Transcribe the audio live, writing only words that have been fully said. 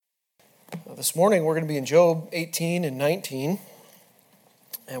This morning we're going to be in Job 18 and 19,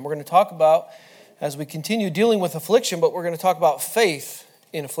 and we're going to talk about, as we continue dealing with affliction, but we're going to talk about faith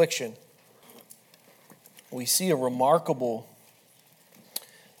in affliction. We see a remarkable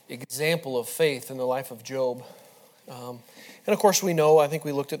example of faith in the life of Job. And of course we know, I think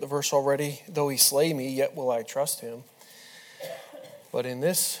we looked at the verse already, though he slay me, yet will I trust him. But in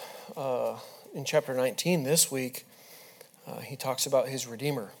this, in chapter 19 this week, he talks about his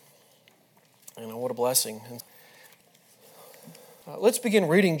Redeemer. And what a blessing. Let's begin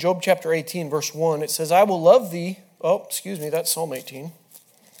reading Job chapter 18, verse 1. It says, I will love thee. Oh, excuse me, that's Psalm 18. I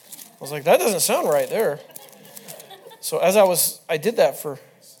was like, that doesn't sound right there. So as I did that for...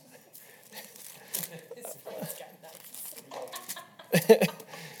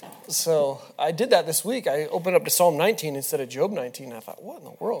 So I did that this week. I opened up to Psalm 19 instead of Job 19. I thought, what in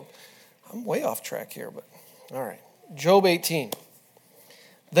the world? I'm way off track here, but all right. Job 18.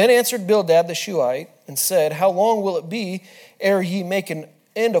 Then answered Bildad the Shuhite and said, How long will it be ere ye make an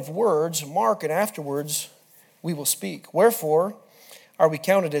end of words? Mark, and afterwards we will speak. Wherefore are we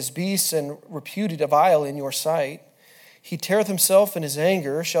counted as beasts and reputed vile in your sight? He teareth himself in his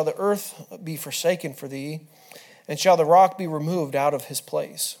anger. Shall the earth be forsaken for thee? And shall the rock be removed out of his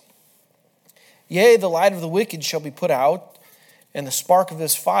place? Yea, the light of the wicked shall be put out, and the spark of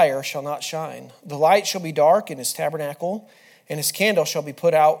his fire shall not shine. The light shall be dark in his tabernacle, and his candle shall be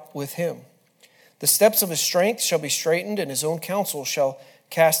put out with him. The steps of his strength shall be straitened, and his own counsel shall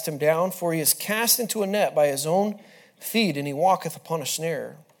cast him down. For he is cast into a net by his own feet, and he walketh upon a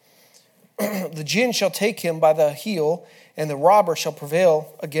snare. The gin shall take him by the heel, and the robber shall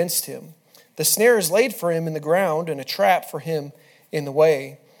prevail against him. The snare is laid for him in the ground, and a trap for him in the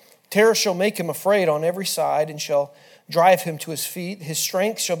way. Terror shall make him afraid on every side, and shall drive him to his feet. His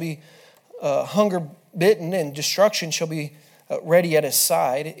strength shall be hunger bitten, and destruction shall be ready at his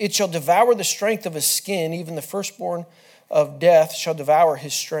side. It shall devour the strength of his skin, even the firstborn of death shall devour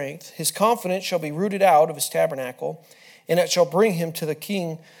his strength. His confidence shall be rooted out of his tabernacle, and it shall bring him to the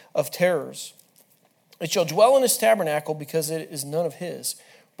king of terrors. It shall dwell in his tabernacle, because it is none of his.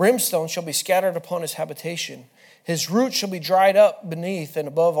 Brimstone shall be scattered upon his habitation. His root shall be dried up beneath, and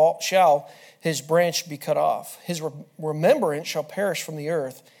above all shall his branch be cut off. His remembrance shall perish from the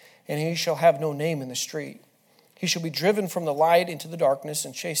earth, and he shall have no name in the street. He shall be driven from the light into the darkness,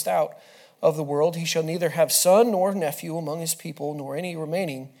 and chased out of the world. He shall neither have son nor nephew among his people, nor any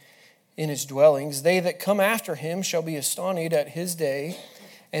remaining in his dwellings. They that come after him shall be astonished at his day,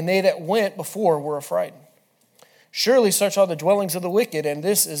 and they that went before were affrighted. Surely such are the dwellings of the wicked, and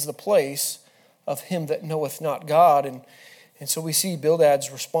this is the place of him that knoweth not God. And so we see Bildad's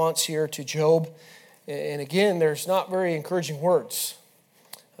response here to Job. And again, there's not very encouraging words.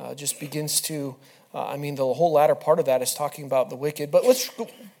 Just begins to... the whole latter part of that is talking about the wicked. But let's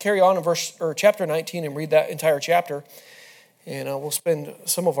carry on in chapter 19 and read that entire chapter. And we'll spend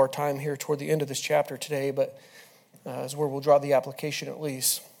some of our time here toward the end of this chapter today, but is where we'll draw the application at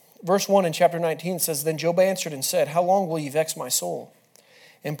least. Verse 1 in chapter 19 says, Then Job answered and said, How long will ye vex my soul,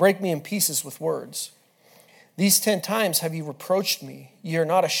 and break me in pieces with words? These 10 times have ye reproached me. Ye are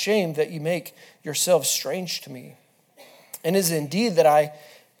not ashamed that ye make yourselves strange to me. And be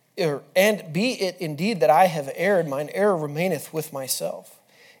it indeed that I have erred, mine error remaineth with myself.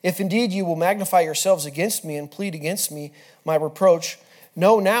 If indeed you will magnify yourselves against me and plead against me my reproach,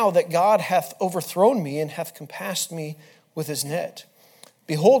 know now that God hath overthrown me and hath compassed me with his net.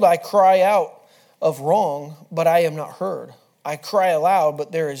 Behold, I cry out of wrong, but I am not heard. I cry aloud,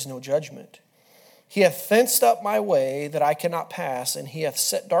 but there is no judgment. He hath fenced up my way that I cannot pass, and he hath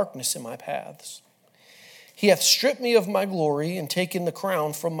set darkness in my paths. He hath stripped me of my glory and taken the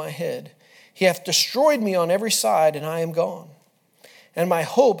crown from my head. He hath destroyed me on every side, and I am gone. And my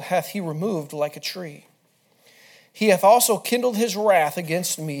hope hath he removed like a tree. He hath also kindled his wrath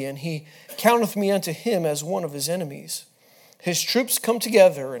against me, and he counteth me unto him as one of his enemies. His troops come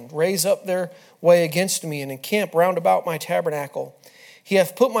together and raise up their way against me, and encamp round about my tabernacle. He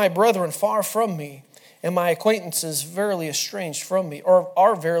hath put my brethren far from me, and my acquaintances verily estranged from me, or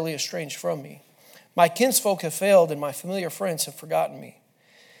are verily estranged from me. My kinsfolk have failed, and my familiar friends have forgotten me.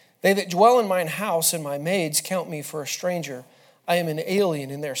 They that dwell in mine house and my maids count me for a stranger. I am an alien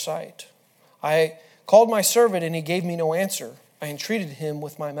in their sight. I called my servant, and he gave me no answer. I entreated him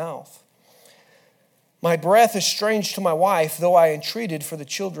with my mouth. My breath is strange to my wife, though I entreated for the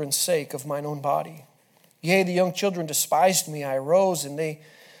children's sake of mine own body. Yea, the young children despised me. I arose, and they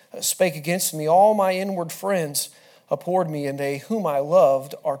spake against me. All my inward friends abhorred me, and they whom I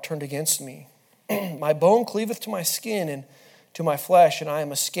loved are turned against me. My bone cleaveth to my skin, and to my flesh, and I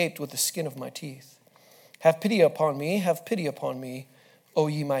am escaped with the skin of my teeth. Have pity upon me, O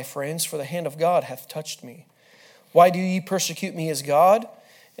ye my friends, for the hand of God hath touched me. Why do ye persecute me as God,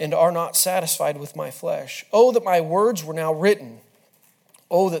 and are not satisfied with my flesh? Oh, that my words were now written.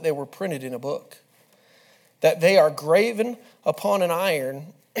 Oh, that they were printed in a book, that they are graven upon an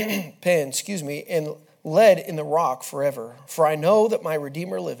iron pen, and lead in the rock forever. For I know that my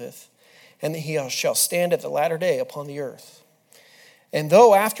Redeemer liveth, and that he shall stand at the latter day upon the earth. And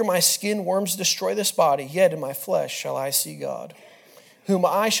though after my skin worms destroy this body, yet in my flesh shall I see God, whom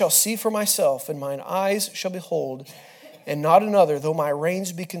I shall see for myself, and mine eyes shall behold, and not another, though my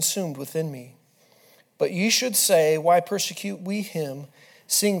reins be consumed within me. But ye should say, why persecute we him,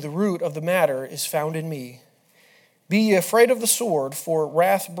 seeing the root of the matter is found in me? Be ye afraid of the sword, for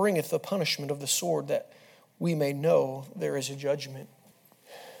wrath bringeth the punishment of the sword, that we may know there is a judgment.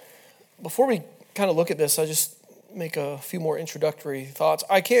 Before we kind of look at this, I'll just make a few more introductory thoughts.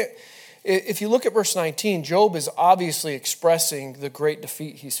 If you look at verse 19, Job is obviously expressing the great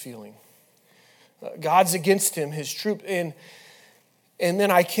defeat he's feeling. God's against him, his troop. And then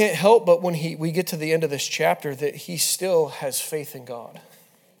I can't help but when we get to the end of this chapter that he still has faith in God.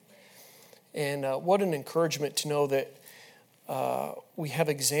 And what an encouragement to know that we have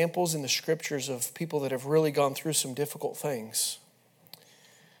examples in the scriptures of people that have really gone through some difficult things.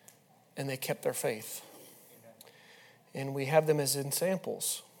 And they kept their faith. And we have them as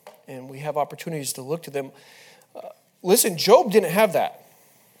examples. And we have opportunities to look to them. Listen, Job didn't have that.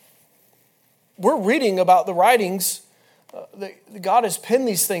 We're reading about the writings. That God has penned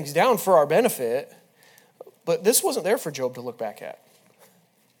these things down for our benefit. But this wasn't there for Job to look back at.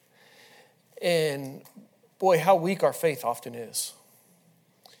 And boy, how weak our faith often is.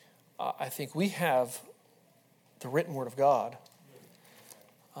 I think we have the written word of God.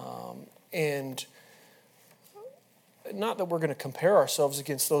 And not that we're going to compare ourselves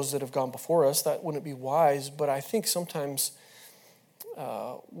against those that have gone before us. That wouldn't be wise. But I think sometimes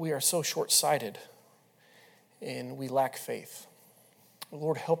we are so short-sighted and we lack faith.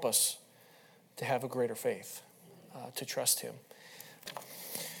 Lord, help us to have a greater faith, to trust him.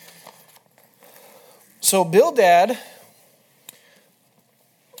 So Bildad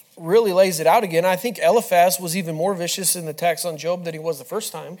really lays it out again. I think Eliphaz was even more vicious in the attacks on Job than he was the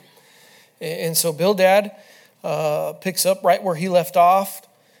first time. And so Bildad picks up right where he left off.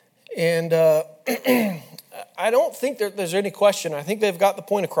 And I don't think there's any question. I think they've got the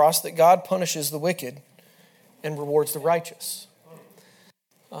point across that God punishes the wicked and rewards the righteous.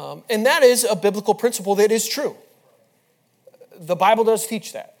 And that is a biblical principle that is true. The Bible does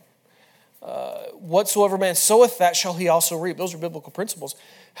teach that. Whatsoever man soweth, that shall he also reap. Those are biblical principles.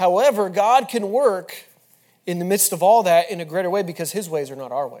 However, God can work in the midst of all that in a greater way because his ways are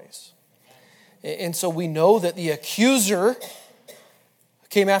not our ways. And so we know that the accuser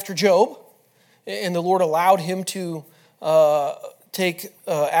came after Job, and the Lord allowed him to take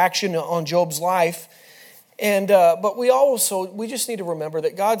action on Job's life. But we just need to remember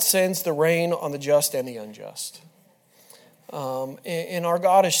that God sends the rain on the just and the unjust. And our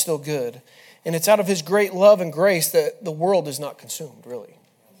God is still good. And it's out of his great love and grace that the world is not consumed, really.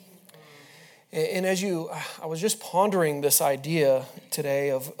 And I was just pondering this idea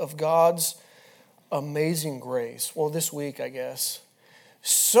today of God's amazing grace. Well, this week, I guess.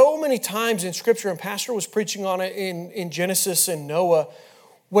 So many times in Scripture, and Pastor was preaching on it in Genesis and Noah,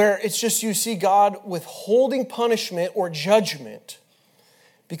 where it's just you see God withholding punishment or judgment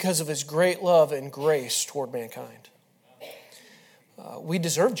because of his great love and grace toward mankind. We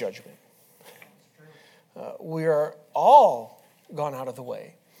deserve judgment. We are all gone out of the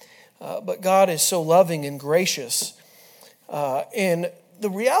way. But God is so loving and gracious. And the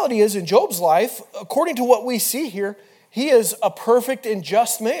reality is in Job's life, according to what we see here, he is a perfect and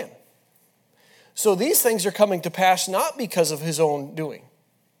just man. So these things are coming to pass not because of his own doing.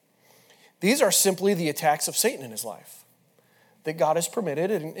 These are simply the attacks of Satan in his life that God has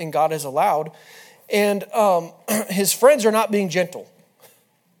permitted and God has allowed. And his friends are not being gentle.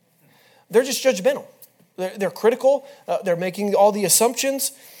 They're just judgmental. They're critical. They're making all the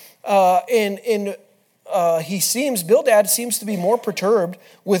assumptions. Bildad seems to be more perturbed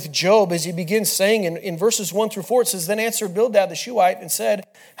with Job as he begins saying in verses 1 through 4, it says, Then answered Bildad the Shuhite and said,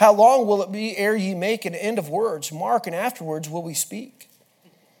 How long will it be ere ye make an end of words? Mark, and afterwards will we speak.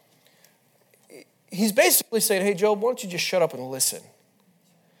 He's basically saying, hey, Job, why don't you just shut up and listen?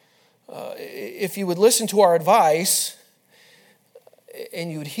 If you would listen to our advice and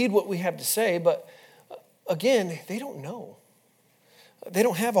you would heed what we have to say, but again, they don't know. They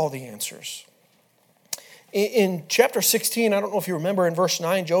don't have all the answers. In chapter 16, I don't know if you remember, in verse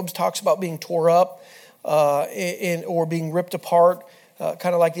 9, Job talks about being tore up or being ripped apart,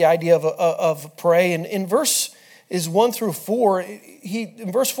 kind of like the idea of prey. And in is 1 through 4.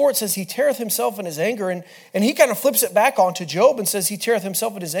 In verse 4 it says, he teareth himself in his anger, and he kind of flips it back onto Job and says, he teareth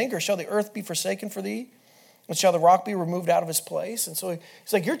himself in his anger. Shall the earth be forsaken for thee? And shall the rock be removed out of his place? And so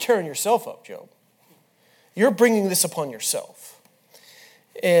he's like, you're tearing yourself up, Job. You're bringing this upon yourself.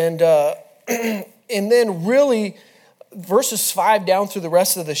 And then really, verses 5 down through the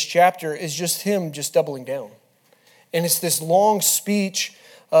rest of this chapter is just him just doubling down. And it's this long speech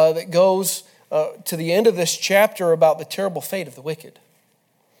that goes to the end of this chapter about the terrible fate of the wicked.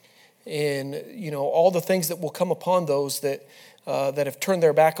 And, all the things that will come upon those that have turned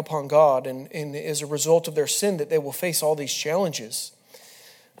their back upon God. And as a result of their sin, that they will face all these challenges.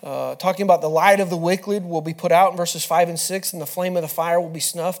 Talking about the light of the wicked will be put out in verses 5 and 6, and the flame of the fire will be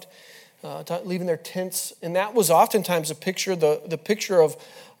snuffed, leaving their tents. And that was oftentimes a picture, the picture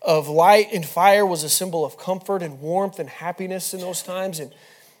of light and fire was a symbol of comfort and warmth and happiness in those times.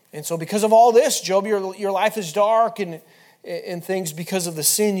 And so because of all this, Job, your life is dark and things because of the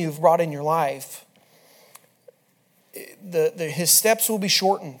sin you've brought in your life. His steps will be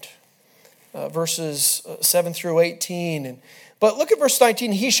shortened, verses 7 through 18. But look at verse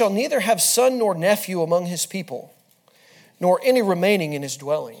 19. He shall neither have son nor nephew among his people, nor any remaining in his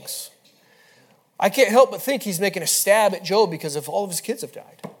dwellings. I can't help but think he's making a stab at Job because of all of his kids have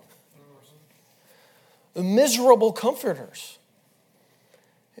died. The miserable comforters.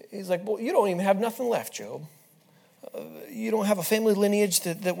 He's like, well, you don't even have nothing left, Job. You don't have a family lineage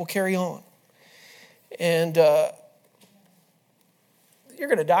that will carry on. And you're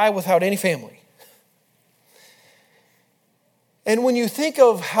going to die without any family. And when you think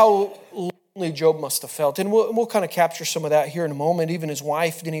of how lonely Job must have felt, and we'll kind of capture some of that here in a moment. Even his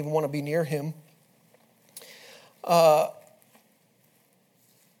wife didn't even want to be near him. One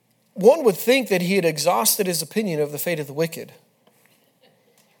would think that he had exhausted his opinion of the fate of the wicked.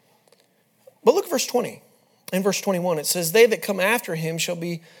 But look at verse 20. In verse 21, it says, they that come after him shall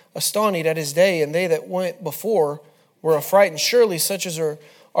be astonished at his day, and they that went before were affrighted. Surely such as are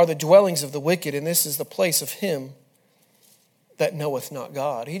the dwellings of the wicked, and this is the place of him that knoweth not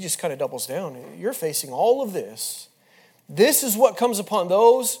God. He just kind of doubles down. You're facing all of this. This is what comes upon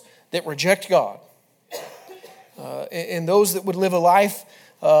those that reject God. And those that would live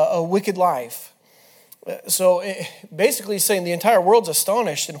a wicked life. So basically he's saying the entire world's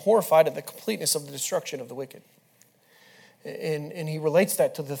astonished and horrified at the completeness of the destruction of the wicked. And he relates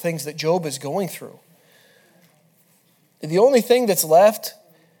that to the things that Job is going through. The only thing that's left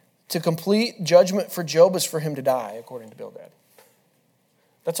to complete judgment for Job is for him to die, according to Bildad.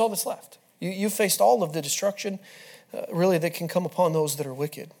 That's all that's left. You've faced all of the destruction, really, that can come upon those that are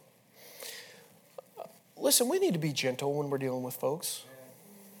wicked. Listen, we need to be gentle when we're dealing with folks.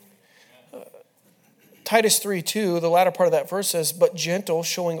 Titus 3:2, the latter part of that verse says, but gentle,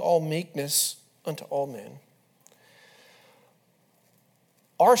 showing all meekness unto all men.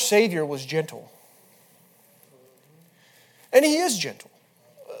 Our Savior was gentle. And he is gentle.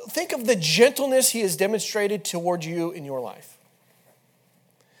 Think of the gentleness he has demonstrated toward you in your life.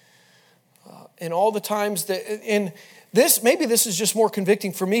 And all the times that, and maybe this is just more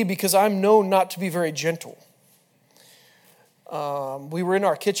convicting for me because I'm known not to be very gentle. We were in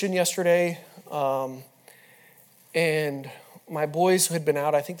our kitchen yesterday, and my boys who had been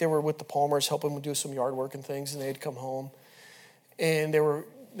out, I think they were with the Palmers helping them do some yard work and things, and they had come home. And they were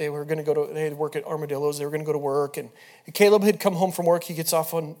going to they had work at Armadillo's, they were going to go to work. And Caleb had come home from work, he gets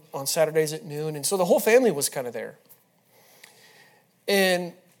off on Saturdays at noon. And so the whole family was kind of there.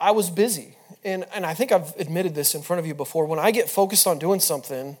 And I was busy. And I think I've admitted this in front of you before. When I get focused on doing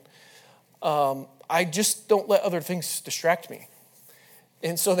something, I just don't let other things distract me.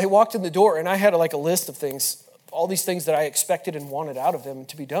 And so they walked in the door, and I had a list of things, all these things that I expected and wanted out of them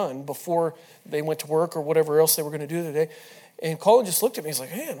to be done before they went to work or whatever else they were going to do today. And Colin just looked at me. He's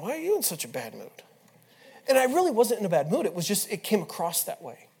like, man, why are you in such a bad mood? And I really wasn't in a bad mood. It was just, it came across that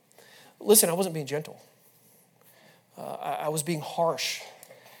way. Listen, I wasn't being gentle. I was being harsh.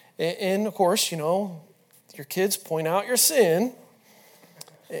 And of course, your kids point out your sin,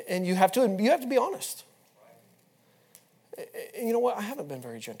 and you have to be honest. And you know what? I haven't been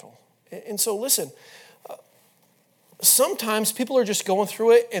very gentle. And so listen, sometimes people are just going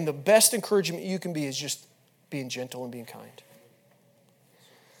through it, and the best encouragement you can be is just being gentle and being kind.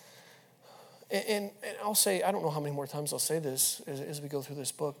 And I'll say, I don't know how many more times I'll say this as we go through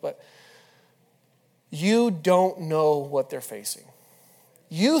this book, but you don't know what they're facing.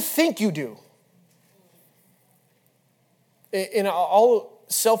 You think you do. And I'll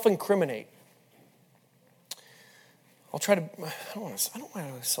self-incriminate. I'll try to, I don't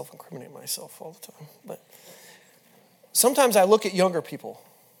want to self-incriminate myself all the time, but sometimes I look at younger people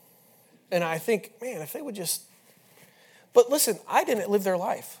and I think, man, if they would just But listen, I didn't live their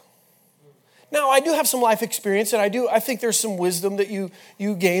life. Now, I do have some life experience, and I think there's some wisdom that you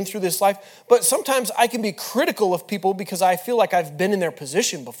gain through this life. But sometimes I can be critical of people because I feel like I've been in their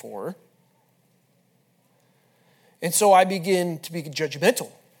position before. And so I begin to be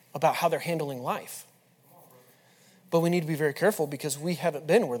judgmental about how they're handling life. But we need to be very careful because we haven't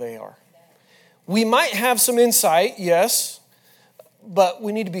been where they are. We might have some insight, yes, but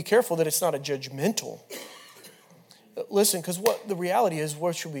we need to be careful that it's not a judgmental. Listen, because what the reality is,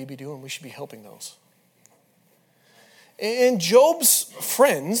 what should we be doing? We should be helping those. And Job's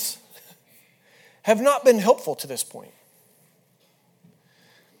friends have not been helpful to this point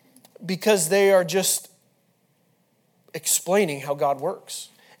because they are just explaining how God works.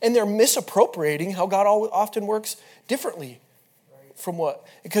 And they're misappropriating how God often works differently from what.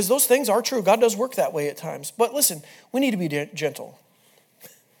 Because those things are true. God does work that way at times. But listen, we need to be gentle.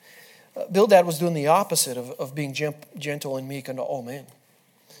 Bildad was doing the opposite of being gentle and meek unto all men.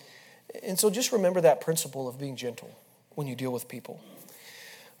 And so just remember that principle of being gentle when you deal with people.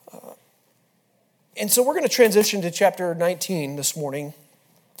 And so we're going to transition to chapter 19 this morning.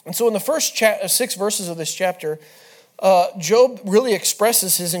 And so in the first 6 verses of this chapter, Job really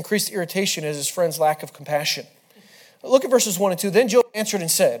expresses his increased irritation at his friend's lack of compassion. Look at verses 1 and 2. Then Job answered and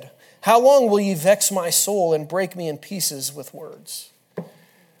said, "How long will ye vex my soul and break me in pieces with words?"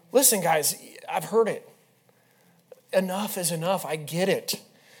 Listen, guys, I've heard it. Enough is enough. I get it.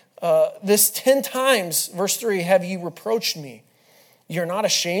 This 10 times, verse 3, have ye reproached me? You're not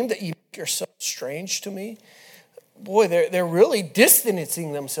ashamed that ye make yourself strange to me? Boy, they're really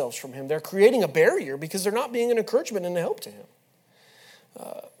distancing themselves from him. They're creating a barrier because they're not being an encouragement and a help to him.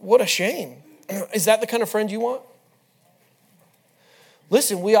 What a shame. Is that the kind of friend you want?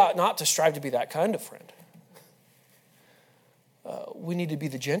 Listen, we ought not to strive to be that kind of friend. We need to be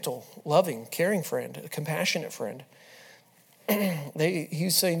the gentle, loving, caring friend, a compassionate friend.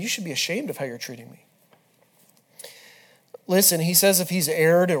 He's saying, you should be ashamed of how you're treating me. Listen, he says if he's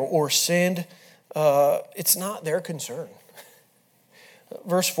erred or sinned, it's not their concern.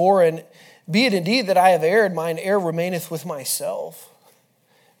 Verse 4, and be it indeed that I have erred, mine error remaineth with myself.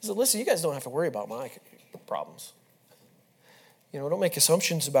 He said, listen, you guys don't have to worry about my problems. Don't make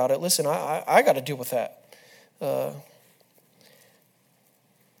assumptions about it. Listen, I got to deal with that.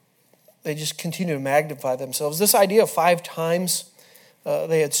 They just continue to magnify themselves. This idea of 5 times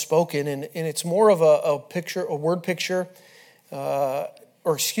they had spoken, and it's more of a picture, a word picture, 10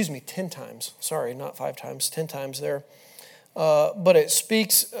 times. Sorry, not 5 times, 10 times there. But it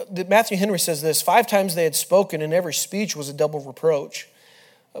speaks, Matthew Henry says this, 5 times they had spoken, and every speech was a double reproach.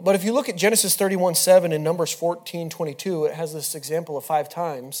 But if you look at Genesis 31:7 and Numbers 14:22, it has this example of 5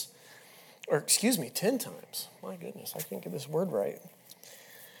 times, 10 times. My goodness, I can't get this word right.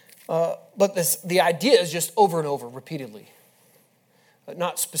 But the idea is just over and over, repeatedly.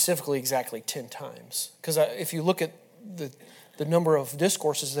 Not specifically exactly 10 times. Because if you look at the number of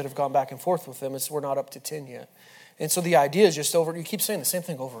discourses that have gone back and forth with them, we're not up to 10 yet. And so the idea is just over, you keep saying the same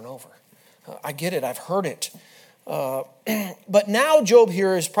thing over and over. I get it, I've heard it. But now Job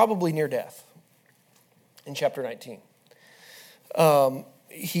here is probably near death in chapter 19.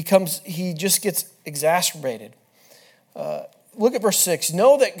 He just gets exacerbated. Look at verse 6.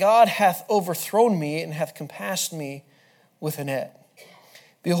 Know that God hath overthrown me and hath compassed me with a net.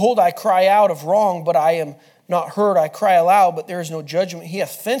 Behold, I cry out of wrong, but I am not heard. I cry aloud, but there is no judgment. He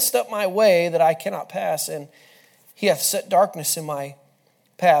hath fenced up my way that I cannot pass, and he hath set darkness in my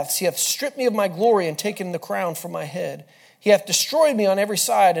paths. He hath stripped me of my glory and taken the crown from my head. He hath destroyed me on every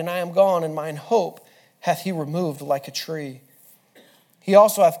side, and I am gone, and mine hope hath he removed like a tree. He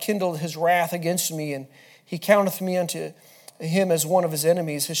also hath kindled his wrath against me, and he counteth me unto him as one of his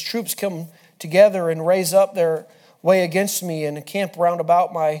enemies. His troops come together and raise up their way against me and encamp round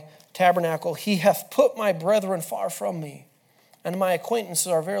about my tabernacle. He hath put my brethren far from me, and my acquaintances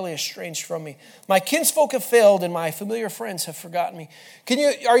are verily estranged from me. My kinsfolk have failed, and my familiar friends have forgotten me.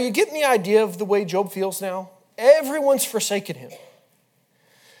 Are you getting the idea of the way Job feels now? Everyone's forsaken him.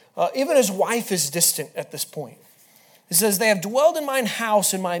 Even his wife is distant at this point. It says, they have dwelled in mine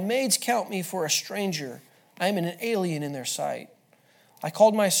house, and my maids count me for a stranger. I am an alien in their sight. I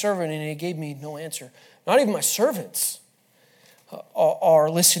called my servant, and he gave me no answer. Not even my servants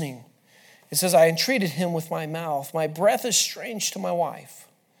are listening. It says, I entreated him with my mouth. My breath is strange to my wife,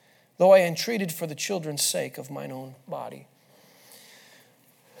 though I entreated for the children's sake of mine own body.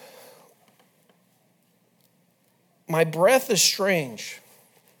 My breath is strange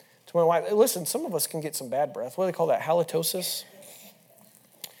to my wife. Listen, some of us can get some bad breath. What do they call that? Halitosis?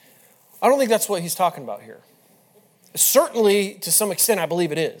 I don't think that's what he's talking about here. Certainly, to some extent, I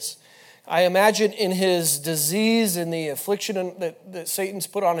believe it is. I imagine in his disease and the affliction that Satan's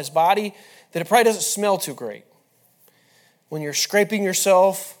put on his body, that it probably doesn't smell too great. When you're scraping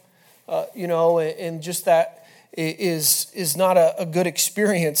yourself, and just that is not a good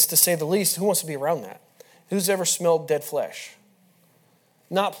experience, to say the least. Who wants to be around that? Who's ever smelled dead flesh?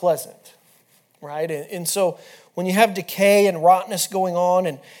 Not pleasant, right? And so when you have decay and rottenness going on,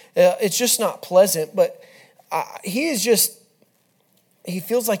 and it's just not pleasant, but he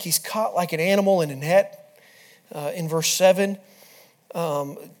feels like he's caught like an animal in a net in verse 7.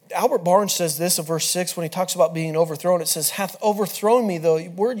 Albert Barnes says this in verse 6 when he talks about being overthrown. It says, hath overthrown me. The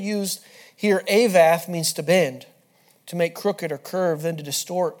word used here, avath, means to bend, to make crooked or curve, then to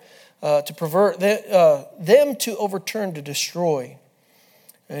distort, to pervert, them to overturn, to destroy.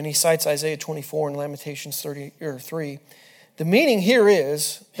 And he cites Isaiah 24 and Lamentations 3. The meaning here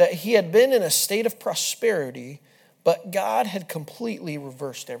is that he had been in a state of prosperity, but God had completely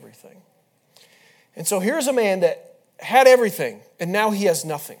reversed everything. And so here's a man that had everything, and now he has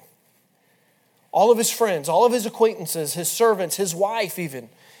nothing. All of his friends, all of his acquaintances, his servants, his wife even,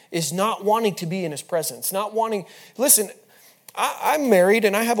 is not wanting to be in his presence. Not wanting, listen, I'm married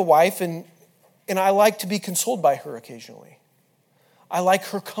and I have a wife, and I like to be consoled by her occasionally. I like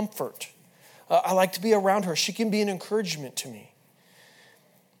her comfort. I like to be around her. She can be an encouragement to me.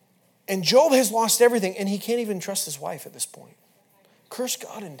 And Job has lost everything, and he can't even trust his wife at this point. Curse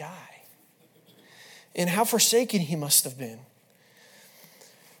God and die. And how forsaken he must have been.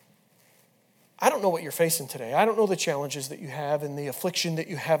 I don't know what you're facing today. I don't know the challenges that you have and the affliction that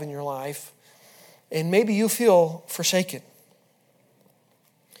you have in your life. And maybe you feel forsaken.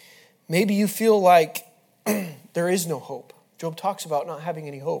 Maybe you feel like there is no hope. Job talks about not having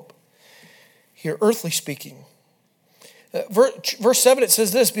any hope. Here, earthly speaking. Verse 7, it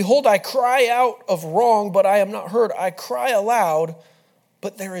says this, behold, I cry out of wrong, but I am not heard. I cry aloud,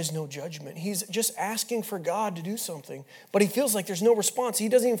 but there is no judgment. He's just asking for God to do something, but he feels like there's no response. He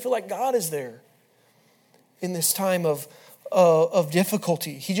doesn't even feel like God is there in this time of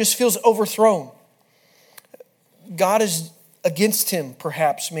difficulty. He just feels overthrown. God is against him,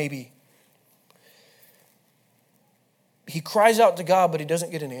 perhaps, maybe. He cries out to God, but he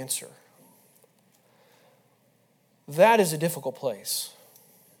doesn't get an answer. That is a difficult place.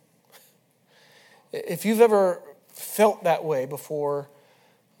 If you've ever felt that way before,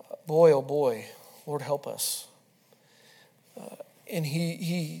 boy, oh boy, Lord help us. And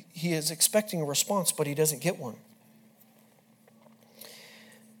he is expecting a response, but he doesn't get one.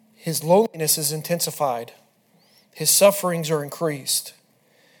 His loneliness is intensified. His sufferings are increased.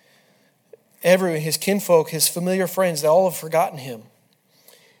 Everyone, his kinfolk, his familiar friends, they all have forgotten him.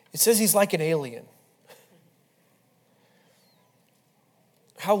 It says he's like an alien.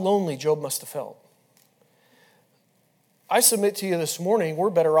 How lonely Job must have felt. I submit to you this morning, we're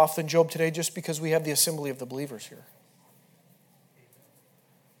better off than Job today just because we have the assembly of the believers here.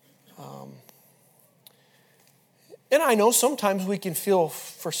 And I know sometimes we can feel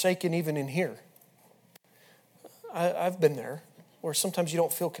forsaken even in here. I've been there, where sometimes you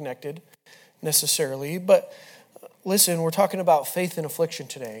don't feel connected necessarily. But listen, we're talking about faith in affliction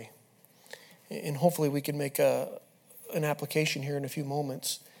today. And hopefully we can make an application here in a few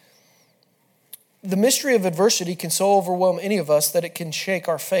moments. The mystery of adversity can so overwhelm any of us that it can shake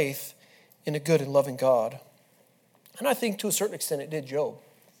our faith in a good and loving God. And I think to a certain extent it did Job.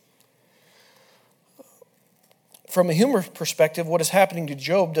 From a human perspective, what is happening to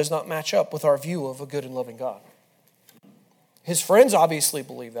Job does not match up with our view of a good and loving God. His friends obviously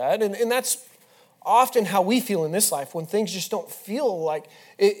believe that, and that's often how we feel in this life when things just don't feel like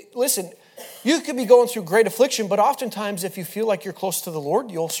it. Listen, you could be going through great affliction, but oftentimes if you feel like you're close to the Lord,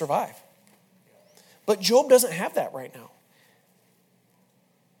 you'll survive. But Job doesn't have that right now.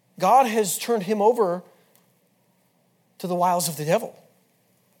 God has turned him over to the wiles of the devil.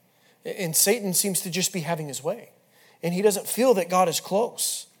 And Satan seems to just be having his way. And he doesn't feel that God is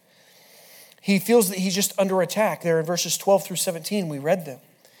close. He feels that he's just under attack. There in verses 12 through 17, we read them.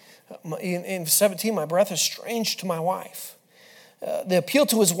 In 17, my breath is strange to my wife. The appeal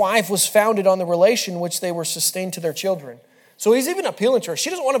to his wife was founded on the relation which they were sustained to their children. So he's even appealing to her.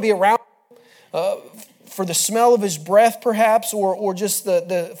 She doesn't want to be around for the smell of his breath, perhaps, or just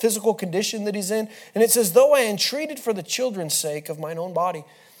the physical condition that he's in. And it says, though I entreated for the children's sake of mine own body,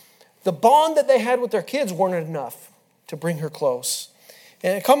 the bond that they had with their kids weren't enough to bring her close.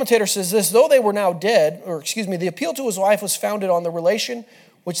 And a commentator says this, though they were now dead, the appeal to his wife was founded on the relation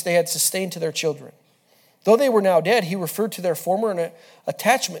which they had sustained to their children. Though they were now dead, he referred to their former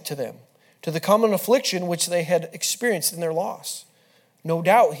attachment to them, to the common affliction which they had experienced in their loss. No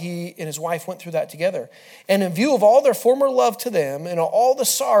doubt he and his wife went through that together. And in view of all their former love to them and all the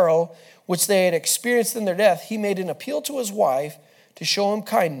sorrow which they had experienced in their death, he made an appeal to his wife to show him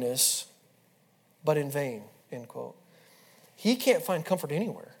kindness, but in vain, end quote. He can't find comfort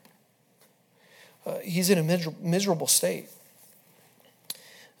anywhere. He's in a miserable state.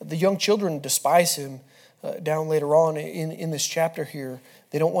 The young children despise him down later on in this chapter here.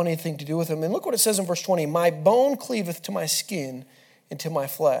 They don't want anything to do with him. And look what it says in verse 20. My bone cleaveth to my skin and to my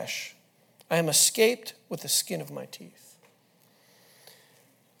flesh. I am escaped with the skin of my teeth.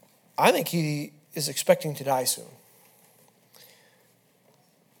 I think he is expecting to die soon.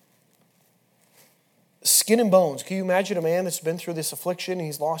 Skin and bones. Can you imagine a man that's been through this affliction?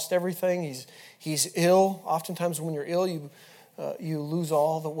 He's lost everything. He's ill. Oftentimes when you're ill, you lose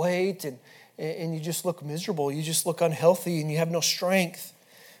all the weight and you just look miserable. You just look unhealthy and you have no strength,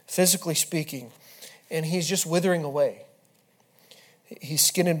 physically speaking. And he's just withering away. He's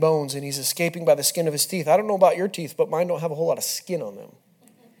skin and bones and he's escaping by the skin of his teeth. I don't know about your teeth, but mine don't have a whole lot of skin on them.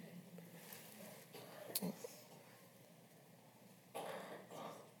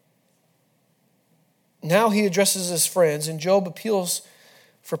 Now he addresses his friends, and Job appeals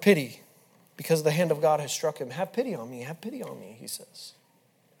for pity because the hand of God has struck him. Have pity on me, have pity on me, he says.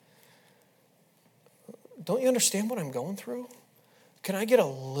 Don't you understand what I'm going through? Can I get a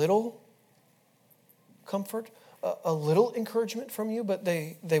little comfort, a little encouragement from you? But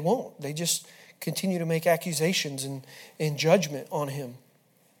they won't. They just continue to make accusations and judgment on him.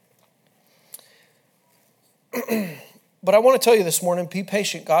 But I want to tell you this morning, be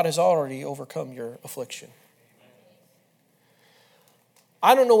patient. God has already overcome your affliction.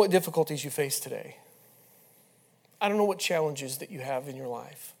 I don't know what difficulties you face today. I don't know what challenges that you have in your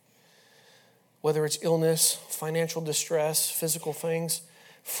life. Whether it's illness, financial distress, physical things,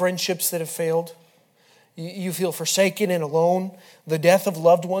 friendships that have failed. You feel forsaken and alone, the death of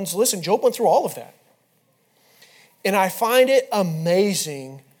loved ones. Listen, Job went through all of that. And I find it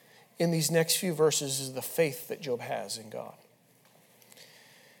amazing in these next few verses is the faith that Job has in God.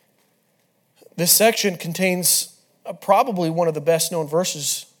 This section contains probably one of the best known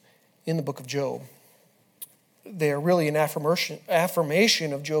verses in the book of Job. They are really an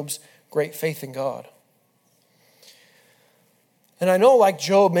affirmation of Job's great faith in God. And I know, like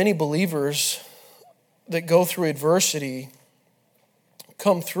Job, many believers that go through adversity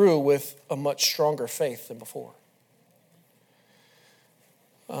come through with a much stronger faith than before.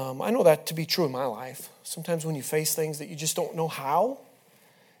 I know that to be true in my life. Sometimes when you face things that you just don't know how,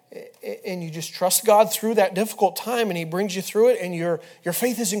 and you just trust God through that difficult time, and He brings you through it, and your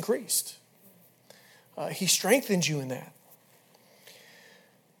faith is increased. He strengthens you in that.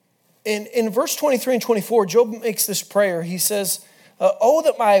 In verse 23 and 24, Job makes this prayer. He says, oh,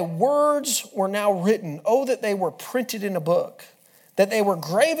 that my words were now written. Oh, that they were printed in a book, that they were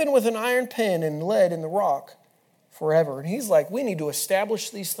graven with an iron pen and lead in the rock forever. And he's like, we need to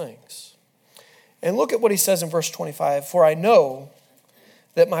establish these things. And look at what he says in verse 25. For I know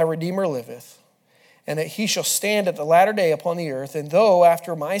that my Redeemer liveth, and that he shall stand at the latter day upon the earth. And though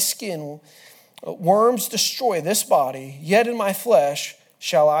after my skin worms destroy this body, yet in my flesh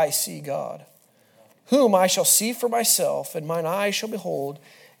shall I see God, whom I shall see for myself, and mine eyes shall behold,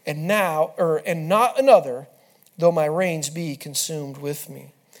 and not another, though my reins be consumed with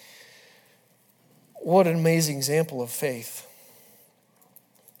me. What an amazing example of faith.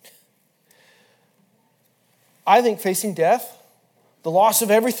 I think facing death, the loss of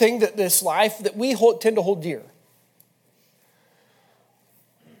everything that this life that we tend to hold dear.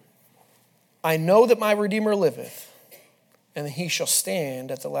 I know that my Redeemer liveth, and that he shall stand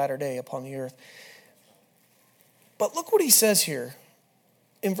at the latter day upon the earth. But look what he says here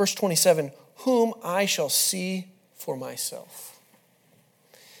in verse 27, whom I shall see for myself.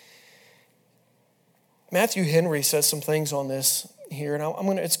 Matthew Henry says some things on this here,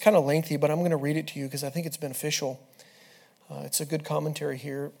 and it's kind of lengthy, but I'm going to read it to you because I think it's beneficial. It's a good commentary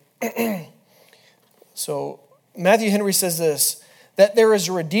here. So Matthew Henry says this, that there is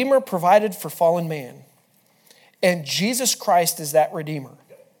a Redeemer provided for fallen man, and Jesus Christ is that Redeemer.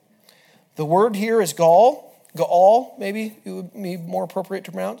 The word here is Gaal, maybe it would be more appropriate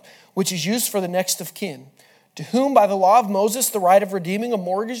to pronounce, which is used for the next of kin, to whom by the law of Moses the right of redeeming a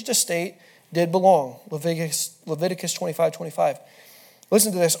mortgaged estate did belong. Leviticus 25:25.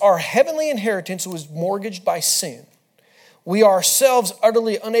 Listen to this. Our heavenly inheritance was mortgaged by sin. We are ourselves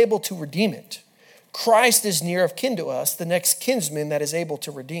utterly unable to redeem it. Christ is near of kin to us, the next kinsman that is able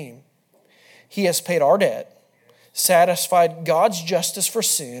to redeem. He has paid our debt, satisfied God's justice for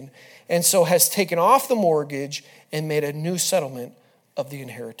sin, and so has taken off the mortgage and made a new settlement of the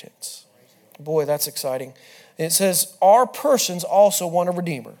inheritance. Boy, that's exciting. And it says, our persons also want a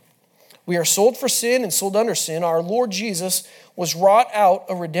redeemer. We are sold for sin and sold under sin. Our Lord Jesus was wrought out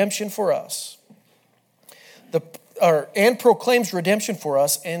a redemption for us. And proclaims redemption for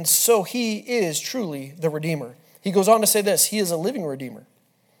us, and so he is truly the Redeemer. He goes on to say this, he is a living Redeemer.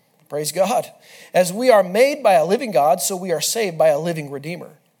 Praise God. As we are made by a living God, so we are saved by a living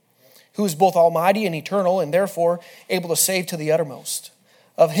Redeemer, who is both almighty and eternal, and therefore able to save to the uttermost.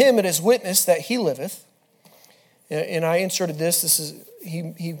 Of him it is witnessed that he liveth. And I inserted this. This is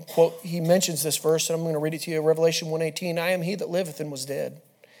he mentions this verse, and I'm going to read it to you. Revelation 1:18. I am he that liveth and was dead.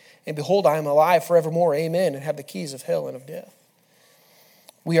 And behold, I am alive forevermore. Amen. And have the keys of hell and of death.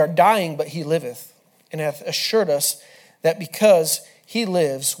 We are dying, but he liveth, and hath assured us that because he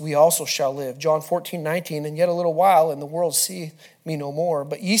lives, we also shall live. John 14:19. And yet a little while, and the world see me no more.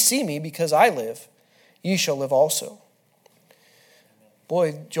 But ye see me, because I live, ye shall live also.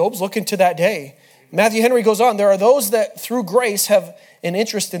 Boy, Job's looking to that day. Matthew Henry goes on, there are those that through grace have an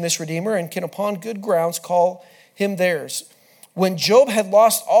interest in this Redeemer and can upon good grounds call him theirs. When Job had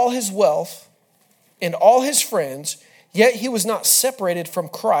lost all his wealth and all his friends, yet he was not separated from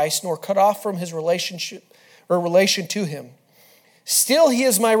Christ nor cut off from his relationship or relation to him. Still he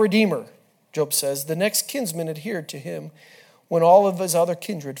is my Redeemer, Job says. The next kinsman adhered to him when all of his other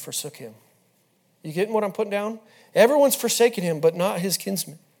kindred forsook him. You getting what I'm putting down? Everyone's forsaken him, but not his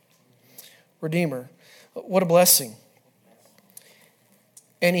kinsman. Redeemer. What a blessing.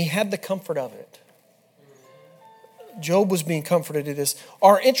 And he had the comfort of it. Job was being comforted in this.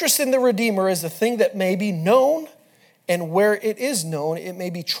 Our interest in the Redeemer is the thing that may be known, and where it is known, it may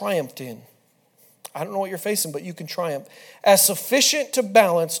be triumphed in. I don't know what you're facing, but you can triumph. As sufficient to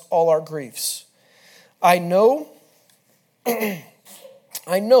balance all our griefs. I know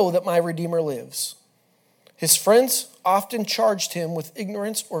that my Redeemer lives. His friends often charged him with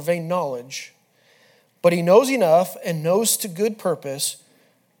ignorance or vain knowledge, but he knows enough and knows to good purpose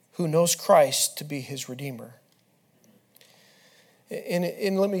who knows Christ to be his Redeemer.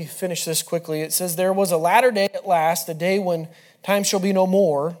 And let me finish this quickly. It says, there was a latter day at last, a day when time shall be no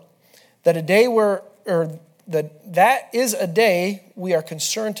more, that is a day we are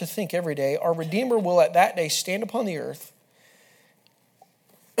concerned to think every day. Our Redeemer will at that day stand upon the earth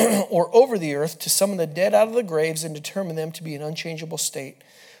or over the earth to summon the dead out of the graves and determine them to be an unchangeable state.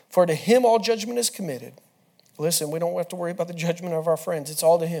 For to him all judgment is committed. Listen, we don't have to worry about the judgment of our friends. It's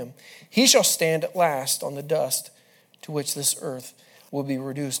all to him. He shall stand at last on the dust to which this earth will be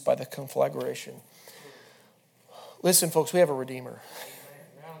reduced by the conflagration. Listen, folks, we have a Redeemer.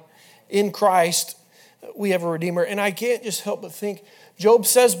 In Christ, we have a Redeemer. And I can't just help but think, Job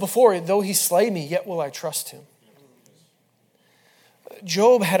says before, though he slay me, yet will I trust him.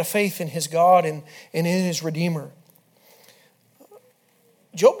 Job had a faith in his God and in his Redeemer.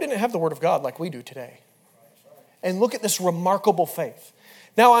 Job didn't have the word of God like we do today. And look at this remarkable faith.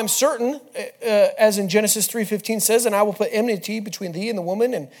 Now I'm certain, as in Genesis 3:15 says, and I will put enmity between thee and the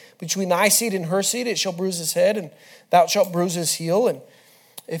woman, and between thy seed and her seed, it shall bruise his head, and thou shalt bruise his heel. And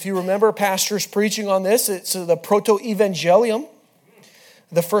if you remember pastors preaching on this, it's the proto-evangelium,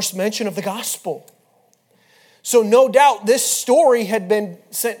 the first mention of the gospel. So no doubt this story had been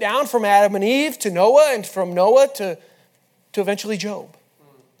sent down from Adam and Eve to Noah, and from Noah to eventually Job.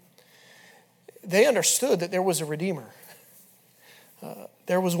 They understood that there was a Redeemer.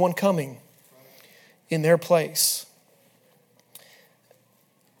 There was one coming in their place.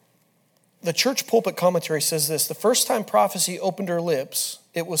 The church pulpit commentary says this: the first time prophecy opened her lips,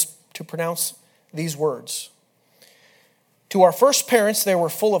 it was to pronounce these words. To our first parents, they were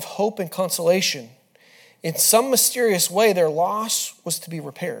full of hope and consolation. In some mysterious way, their loss was to be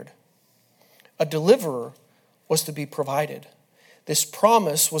repaired. A deliverer was to be provided. This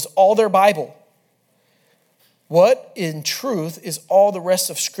promise was all their Bible. What in truth is all the rest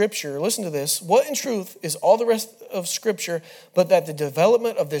of Scripture? Listen to this. What in truth is all the rest of Scripture but that the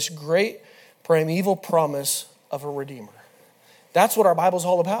development of this great primeval promise of a Redeemer? That's what our Bible's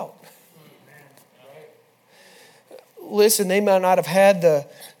all about. Listen, they might not have had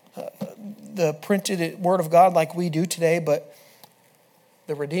the printed Word of God like we do today, but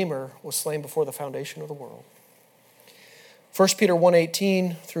the Redeemer was slain before the foundation of the world. 1 Peter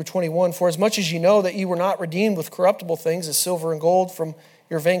 1:18 through 21, for as much as ye know that ye were not redeemed with corruptible things as silver and gold from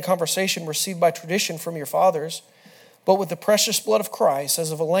your vain conversation received by tradition from your fathers, but with the precious blood of Christ,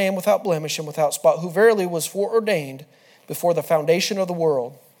 as of a lamb without blemish and without spot, who verily was foreordained before the foundation of the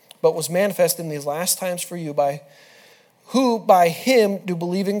world, but was manifest in these last times for you, who by him do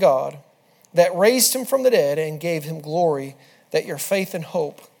believe in God, that raised him from the dead and gave him glory, that your faith and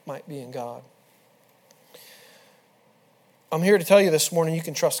hope might be in God. I'm here to tell you this morning, you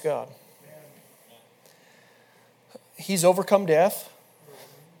can trust God. He's overcome death.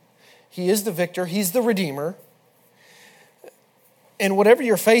 He is the victor. He's the redeemer. And whatever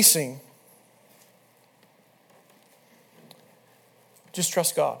you're facing, just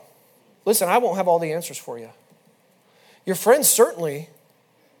trust God. Listen, I won't have all the answers for you. Your friends certainly,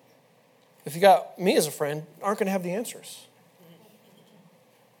 if you got me as a friend, aren't going to have the answers.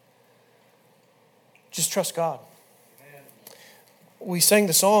 Just trust God. Amen. We sang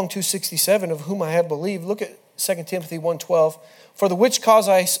the song 267, of whom I have believed. Look at 2 Timothy 1:12. For the which cause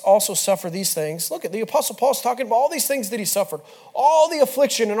I also suffer these things. Look at the Apostle Paul's talking about all these things that he suffered. All the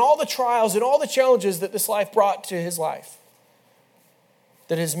affliction and all the trials and all the challenges that this life brought to his life.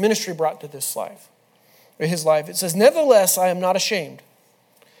 That his ministry brought to this life. Or his life. It says, nevertheless, I am not ashamed.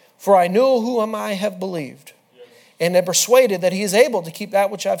 For I know whom I have believed. And am persuaded that he is able to keep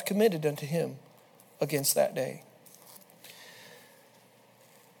that which I have committed unto him against that day.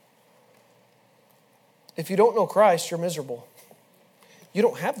 If you don't know Christ, you're miserable. You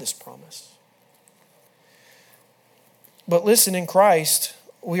don't have this promise. But listen, in Christ,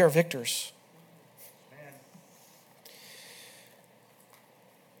 we are victors.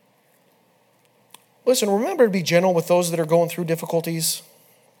 Listen, remember to be gentle with those that are going through difficulties.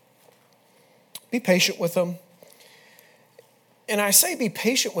 Be patient with them. And I say be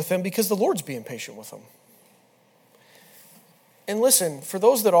patient with them because the Lord's being patient with them. And listen, for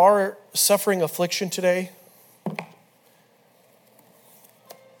those that are suffering affliction today,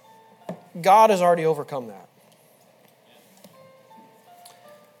 God has already overcome that.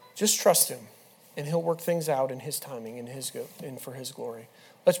 Just trust Him, and He'll work things out in His timing and for His glory.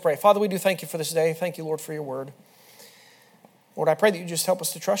 Let's pray. Father, we do thank You for this day. Thank You, Lord, for Your word. Lord, I pray that You just help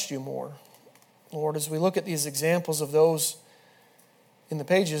us to trust You more. Lord, as we look at these examples of those in the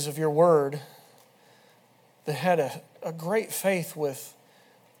pages of Your word that had a great faith with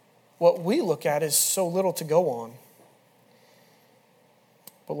what we look at as so little to go on.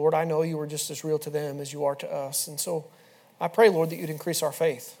 But Lord, I know You were just as real to them as You are to us. And so I pray, Lord, that You'd increase our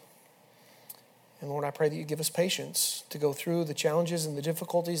faith. And Lord, I pray that You give us patience to go through the challenges and the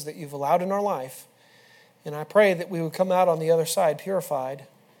difficulties that You've allowed in our life. And I pray that we would come out on the other side purified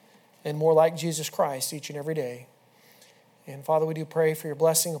and more like Jesus Christ each and every day. And Father, we do pray for Your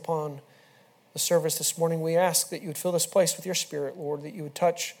blessing upon the service this morning. We ask that You would fill this place with Your Spirit, Lord, that You would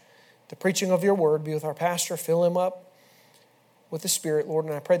touch the preaching of Your word, be with our pastor, fill him up with the Spirit, Lord,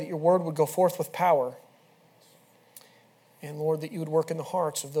 and I pray that Your word would go forth with power. And Lord, that You would work in the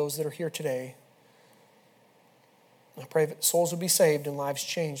hearts of those that are here today. I pray that souls would be saved and lives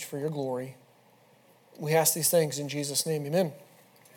changed for Your glory. We ask these things in Jesus' name, amen.